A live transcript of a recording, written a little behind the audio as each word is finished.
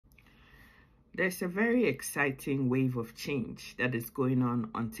There's a very exciting wave of change that is going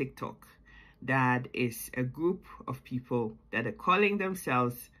on TikTok. That is a group of people that are calling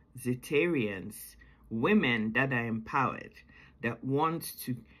themselves Zeetarians, women that are empowered, that want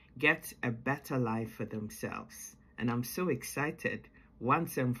to get a better life for themselves. And I'm so excited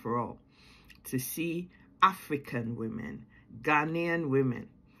once and for all to see African women, Ghanaian women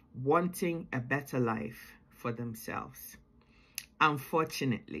wanting a better life for themselves.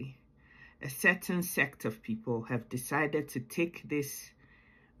 Unfortunately, a certain sect of people have decided to take this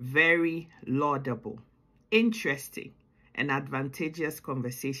very laudable, interesting, and advantageous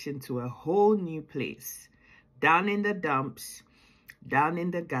conversation to a whole new place, down in the dumps, down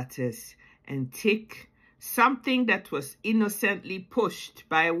in the gutters, and take something that was innocently pushed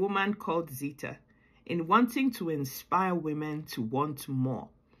by a woman called Zeta in wanting to inspire women to want more,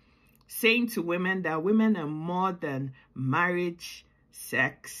 saying to women that women are more than marriage,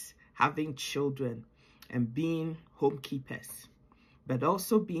 sex, having children, and being homekeepers, but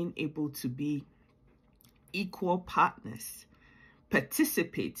also being able to be equal partners,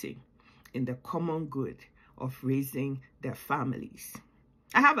 participating in the common good of raising their families.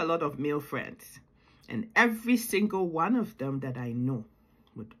 I have a lot of male friends, and every single one of them that I know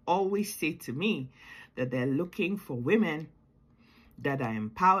would always say to me that they're looking for women that are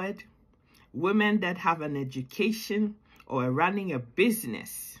empowered, women that have an education or are running a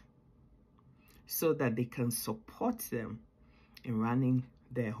business, so that they can support them in running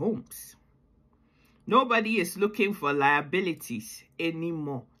their homes. Nobody is looking for liabilities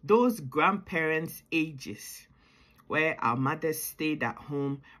anymore. Those grandparents' ages where our mothers stayed at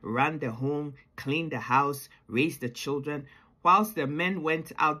home, ran the home, cleaned the house, raised the children, whilst the men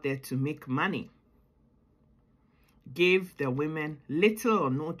went out there to make money, gave the women little or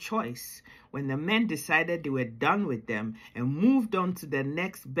no choice when the men decided they were done with them and moved on to the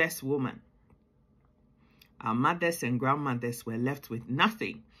next best woman. Our mothers and grandmothers were left with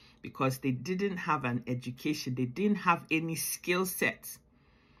nothing because they didn't have an education. They didn't have any skill sets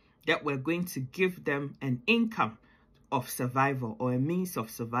that were going to give them an income of survival or a means of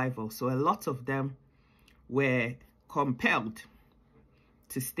survival. So a lot of them were compelled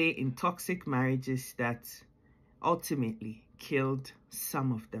to stay in toxic marriages that ultimately killed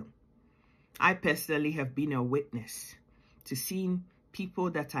some of them. I personally have been a witness to seeing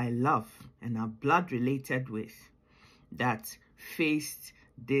people that I love and are blood related with that faced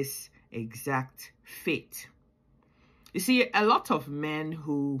this exact fate. You see, a lot of men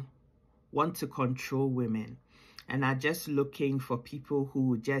who want to control women and are just looking for people who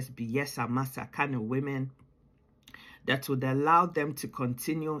would just be yes and massa kind of women that would allow them to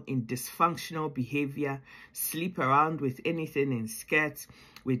continue in dysfunctional behavior, sleep around with anything in skirts,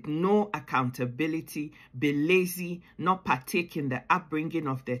 with no accountability, be lazy, not partake in the upbringing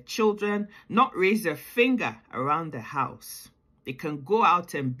of their children, not raise a finger around the house. They can go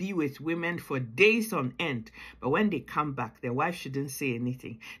out and be with women for days on end, but when they come back, their wife shouldn't say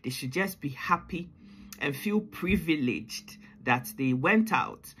anything. They should just be happy and feel privileged that they went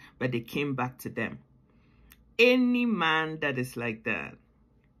out, but they came back to them. Any man that is like that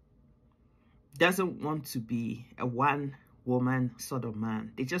doesn't want to be a one-woman sort of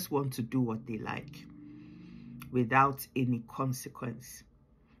man. They just want to do what they like without any consequence.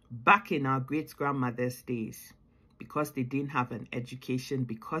 Back in our great-grandmother's days, because they didn't have an education,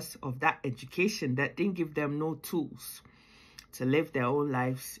 because of that education that didn't give them no tools to live their own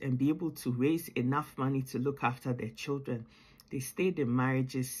lives and be able to raise enough money to look after their children, they stayed in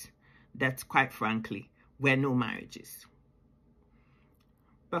marriages that, quite frankly, were no marriages.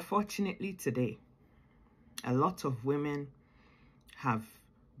 But fortunately today, a lot of women have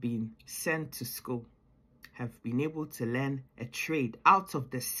been sent to school, have been able to learn a trade out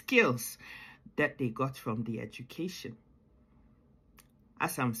of the skills that they got from the education.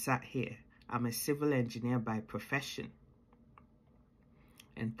 As I'm sat here, I'm a civil engineer by profession.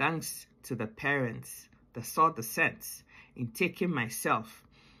 And thanks to the parents that saw the sense in taking myself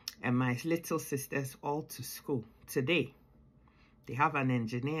and my little sisters all to school. Today, they have an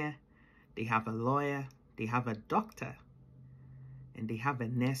engineer, they have a lawyer, they have a doctor, and they have a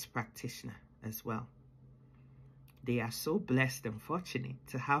nurse practitioner as well. They are so blessed and fortunate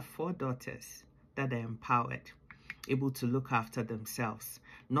to have 4 daughters that are empowered, able to look after themselves,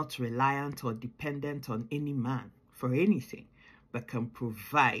 not reliant or dependent on any man for anything, but can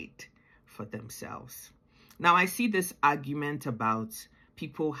provide for themselves. Now, I see this argument about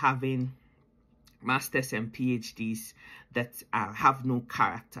people having masters and PhDs that have no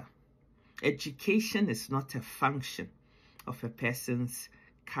character. Education is not a function of a person's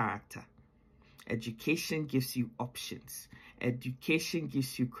character. Education gives you options, Education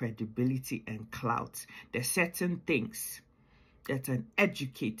gives you credibility and clout. There are certain things that an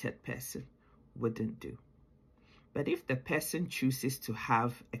educated person wouldn't do. But if the person chooses to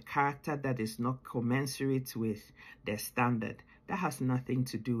have a character that is not commensurate with their standard, that has nothing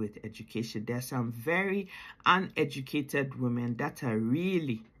to do with education. There are some very uneducated women that are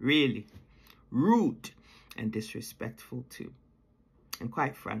really, really rude and disrespectful too. And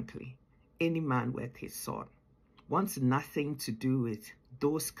quite frankly, any man worth his salt wants nothing to do with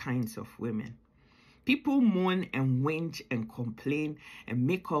those kinds of women. People moan and whinge and complain and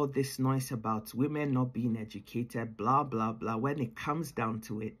make all this noise about women not being educated, blah, blah, blah. When it comes down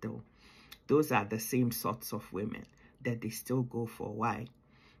to it, though, those are the same sorts of women that they still go for. Why?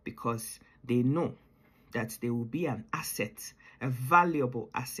 Because they know that they will be an asset, a valuable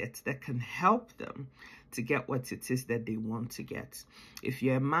asset that can help them to get what it is that they want to get. If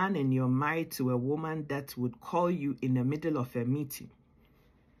you're a man and you're married to a woman that would call you in the middle of a meeting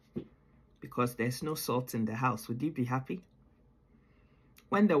because there's no salt in the house, would you be happy?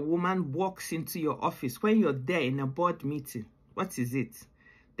 When the woman walks into your office, when you're there in a board meeting, what is it?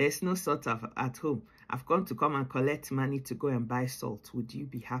 There's no salt at home. I've gone to come and collect money to go and buy salt. Would you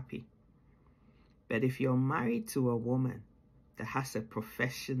be happy? But if you're married to a woman that has a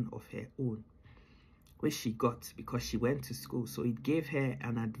profession of her own, which she got because she went to school, so it gave her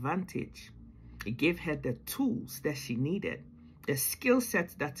an advantage. It gave her the tools that she needed, the skill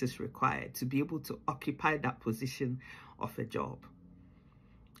set that is required to be able to occupy that position of a job.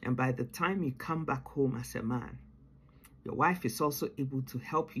 And by the time you come back home as a man, your wife is also able to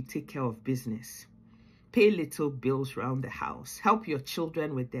help you take care of business, pay little bills around the house, help your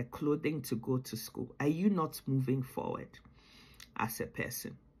children with their clothing to go to school. Are you not moving forward as a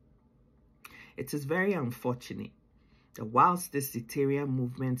person? It is very unfortunate that whilst this Zeetarian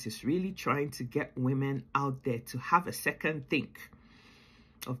movement is really trying to get women out there to have a second think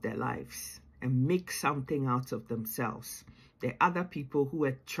of their lives and make something out of themselves, there are other people who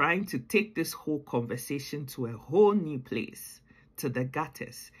are trying to take this whole conversation to a whole new place, to the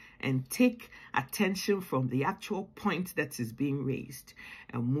gutters, and take attention from the actual point that is being raised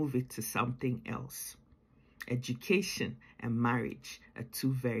and move it to something else. Education and marriage are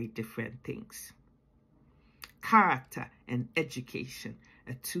two very different things. Character and education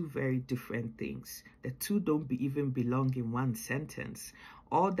are two very different things. The two don't even belong in one sentence.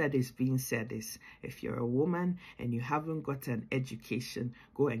 All that is being said is, if you're a woman and you haven't got an education,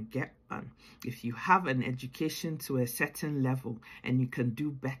 go and get one. If you have an education to a certain level and you can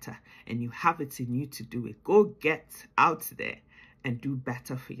do better and you have it in you to do it, go get out there and do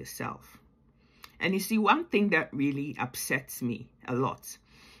better for yourself. And you see, one thing that really upsets me a lot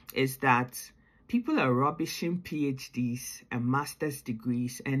is that people are rubbishing PhDs and master's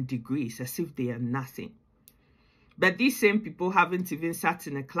degrees and degrees as if they are nothing. But these same people haven't even sat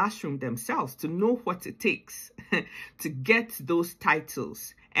in a classroom themselves to know what it takes to get those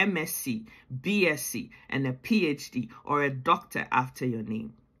titles, MSc, BSc, and a PhD or a doctor after your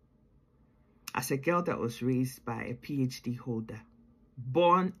name. As a girl that was raised by a PhD holder,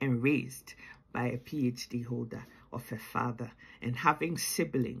 born and raised by a PhD holder of a father, and having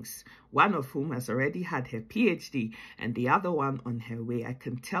siblings, one of whom has already had her PhD and the other one on her way, I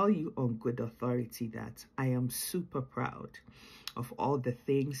can tell you on good authority that I am super proud of all the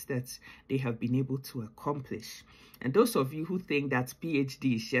things that they have been able to accomplish. And those of you who think that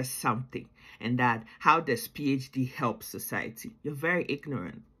PhD is just something and that how does PhD help society, you're very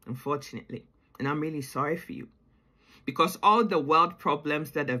ignorant, unfortunately. And I'm really sorry for you, because all the world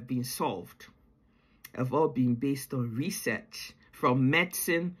problems that have been solved have all been based on research, from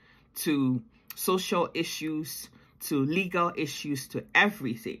medicine to social issues to legal issues to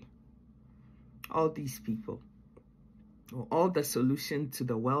everything. All these people, or all the solutions to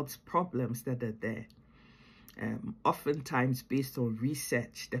the world's problems that are there, oftentimes based on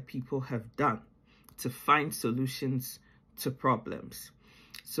research that people have done to find solutions to problems.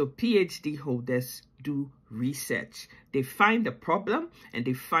 So PhD holders do research. They find a problem and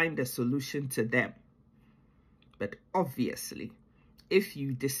they find a solution to them. But obviously, if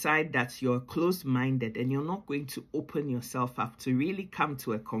you decide that you're closed-minded and you're not going to open yourself up to really come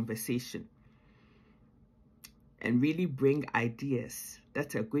to a conversation and really bring ideas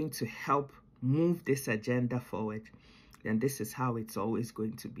that are going to help move this agenda forward, then this is how it's always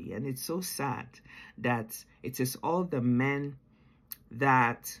going to be. And it's so sad that it is all the men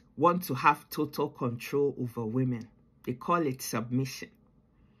that want to have total control over women. They call it submission.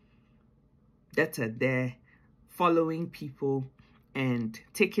 That are there following people and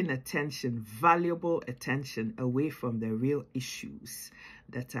taking attention, valuable attention, away from the real issues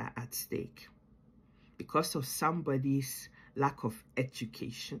that are at stake because of somebody's lack of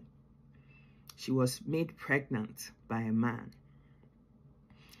education. She was made pregnant by a man.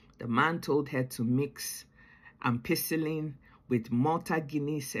 The man told her to mix ampicillin with Malta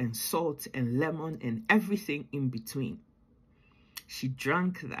Guinness and salt and lemon and everything in between. She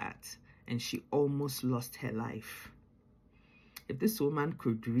drank that and she almost lost her life. If this woman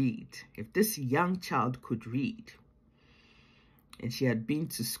could read, if this young child could read, and she had been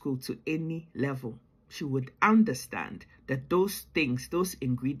to school to any level, she would understand that those things, those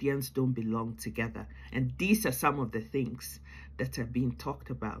ingredients don't belong together. And these are some of the things that are being talked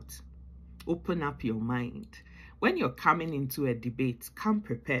about. Open up your mind. When you're coming into a debate, come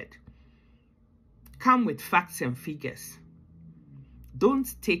prepared. Come with facts and figures. Don't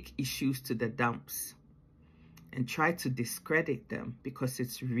take issues to the dumps and try to discredit them, because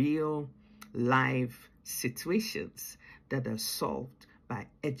it's real live situations that are solved by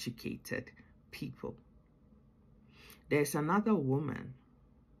educated people. There's another woman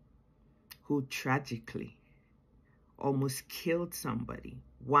who tragically almost killed somebody.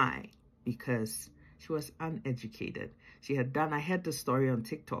 Why? Because she was uneducated. She had done, I heard the story on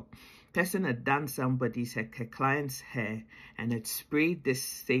TikTok. Person had done somebody's, her client's hair, and had sprayed this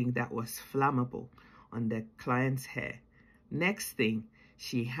thing that was flammable on the client's hair. Next thing,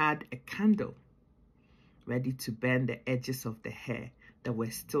 she had a candle ready to burn the edges of the hair that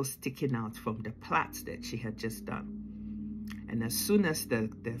were still sticking out from the plaits that she had just done. And as soon as the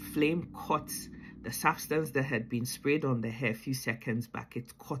flame caught the substance that had been sprayed on the hair a few seconds back,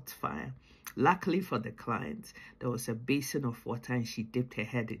 it caught fire. Luckily for the client, there was a basin of water and she dipped her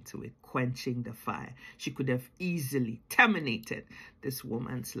head into it, quenching the fire. She could have easily terminated this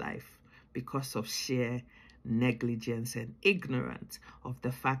woman's life because of sheer negligence and ignorance of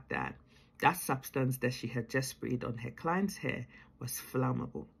the fact that that substance that she had just sprayed on her client's hair was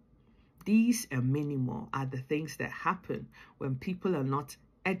flammable. These and many more are the things that happen when people are not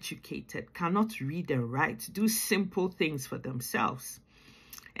educated, cannot read and write, do simple things for themselves,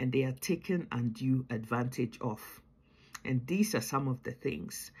 and they are taken undue advantage of. And these are some of the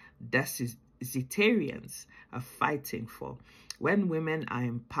things that Zeetarians are fighting for. When women are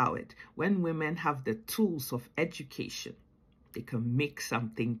empowered, when women have the tools of education, they can make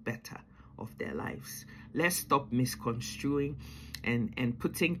something better of their lives. Let's stop misconstruing and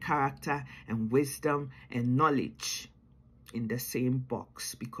putting character and wisdom and knowledge in the same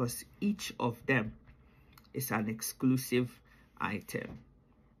box, because each of them is an exclusive item.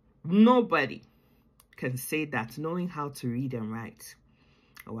 Nobody can say that knowing how to read and write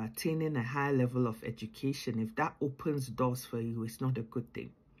or attaining a high level of education, if that opens doors for you, it's not a good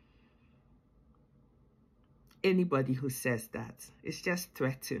thing. Anybody who says that is just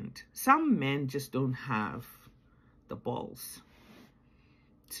threatened. Some men just don't have the balls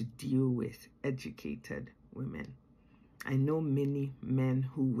to deal with educated women. I know many men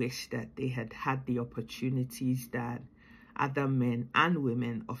who wish that they had had the opportunities that other men and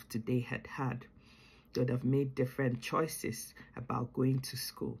women of today had had. They would have made different choices about going to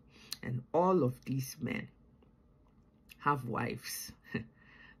school. And all of these men have wives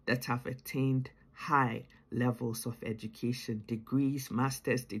that have attained high levels of education, degrees,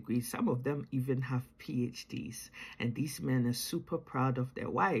 master's degrees. Some of them even have PhDs. And these men are super proud of their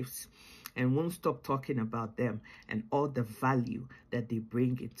wives and won't stop talking about them and all the value that they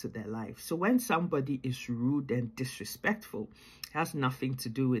bring into their life. So when somebody is rude and disrespectful, it has nothing to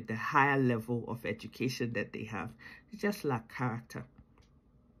do with the higher level of education that they have. They just lack character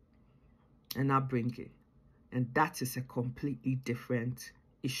and upbringing. And that is a completely different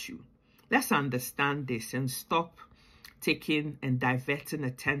issue. Let's understand this and stop taking and diverting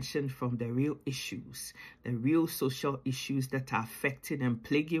attention from the real issues, the real social issues that are affecting and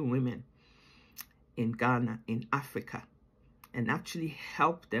plaguing women in Ghana, in Africa, and actually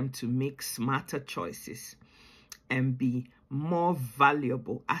help them to make smarter choices and be more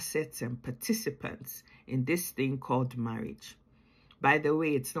valuable assets and participants in this thing called marriage. By the way,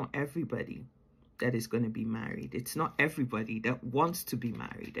 it's not everybody that is going to be married. It's not everybody that wants to be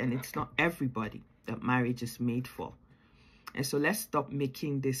married, and it's not everybody that marriage is made for. And so let's stop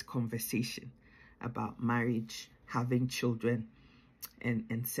making this conversation about marriage, having children,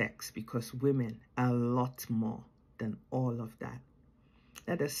 and sex, because women are a lot more than all of that.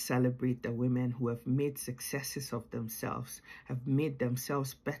 Let us celebrate the women who have made successes of themselves, have made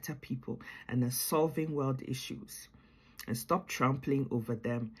themselves better people, and are solving world issues. And stop trampling over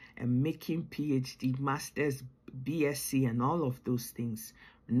them and making PhD, Masters, BSc, and all of those things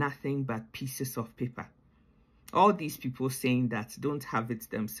nothing but pieces of paper. All these people saying that don't have it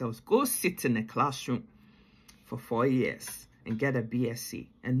themselves. Go sit in a classroom for 4 years and get a BSc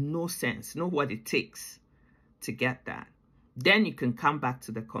and know what it takes to get that. Then you can come back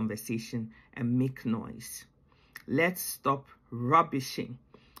to the conversation and make noise. Let's stop rubbishing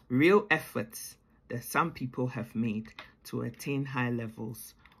real efforts that some people have made to attain high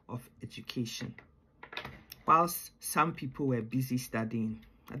levels of education. Whilst some people were busy studying,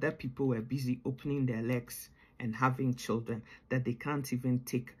 other people were busy opening their legs and having children that they can't even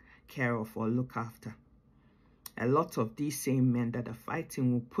take care of or look after. A lot of these same men that are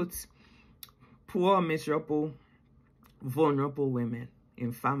fighting will put poor, miserable, vulnerable women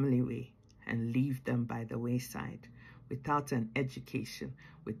in family way and leave them by the wayside without an education,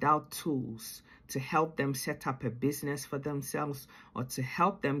 without tools to help them set up a business for themselves or to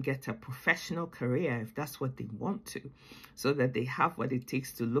help them get a professional career if that's what they want to, so that they have what it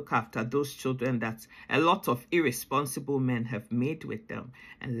takes to look after those children that a lot of irresponsible men have made with them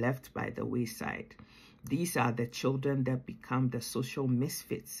and left by the wayside. These are the children that become the social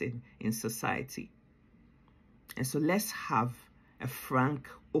misfits in society. And so let's have a frank,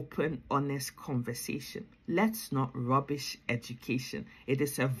 open, honest conversation. Let's not rubbish education. It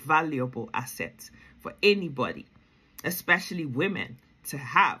is a valuable asset for anybody, especially women, to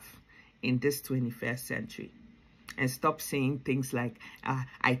have in this 21st century. And stop saying things like,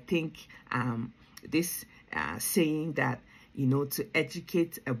 I think saying that, you know, to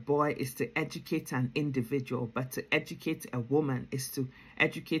educate a boy is to educate an individual, but to educate a woman is to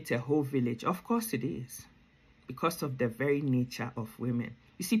educate a whole village. Of course it is, because of the very nature of women.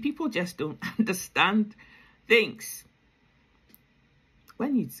 You see, people just don't understand things.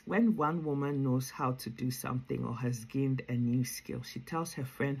 When one woman knows how to do something or has gained a new skill, she tells her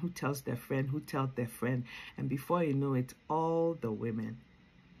friend, who tells their friend, who tells their friend, and before you know it, all the women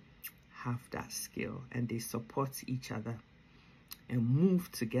have that skill and they support each other and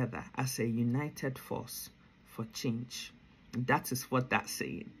move together as a united force for change. And that is what that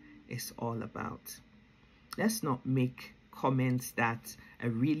saying is all about. Let's not make comments that are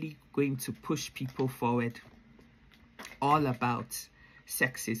really going to push people forward all about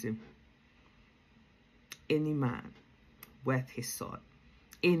sexism. Any man worth his salt,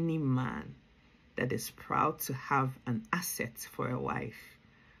 any man that is proud to have an asset for a wife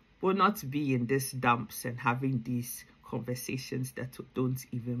will not be in these dumps and having these conversations that don't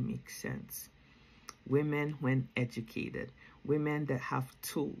even make sense. Women, when educated, women that have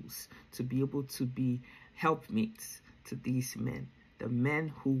tools to be able to be helpmates to these men, the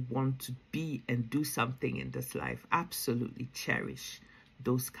men who want to be and do something in this life, absolutely cherish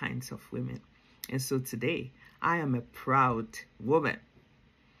those kinds of women. And so today, I am a proud woman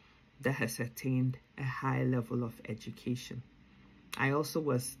that has attained a high level of education. I also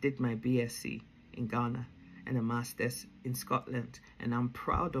did my BSc in Ghana and a master's in Scotland, and I'm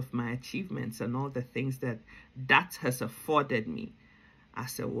proud of my achievements and all the things that has afforded me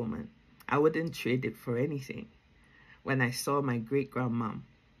as a woman. I wouldn't trade it for anything. When I saw my great-grandmom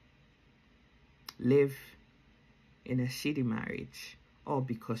live in a shitty marriage, all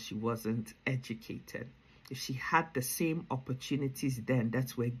because she wasn't educated. If she had the same opportunities then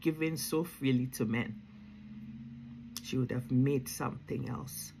that were given so freely to men, she would have made something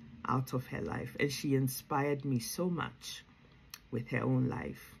else out of her life. And she inspired me so much with her own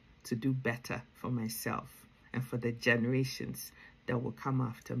life to do better for myself and for the generations that will come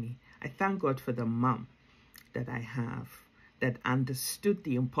after me. I thank God for the mom that I have that understood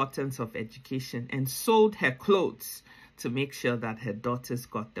the importance of education and sold her clothes to make sure that her daughters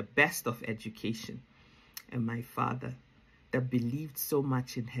got the best of education. And my father that believed so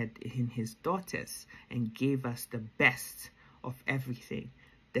much in his daughters and gave us the best of everything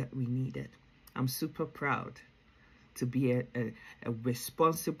that we needed. I'm super proud to be a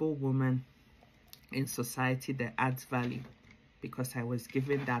responsible woman in society that adds value, because I was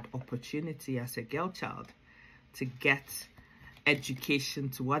given that opportunity as a girl child to get education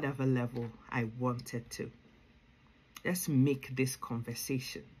to whatever level I wanted to. Let's make this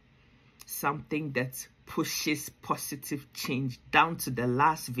conversation something that pushes positive change down to the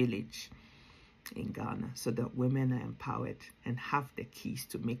last village in Ghana, so that women are empowered and have the keys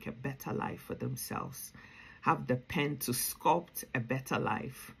to make a better life for themselves, have the pen to sculpt a better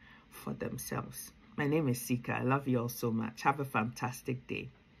life for themselves. My name is Sika. I love you all so much. Have a fantastic day.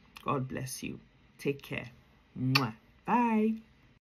 God bless you. Take care. Mwah. Bye.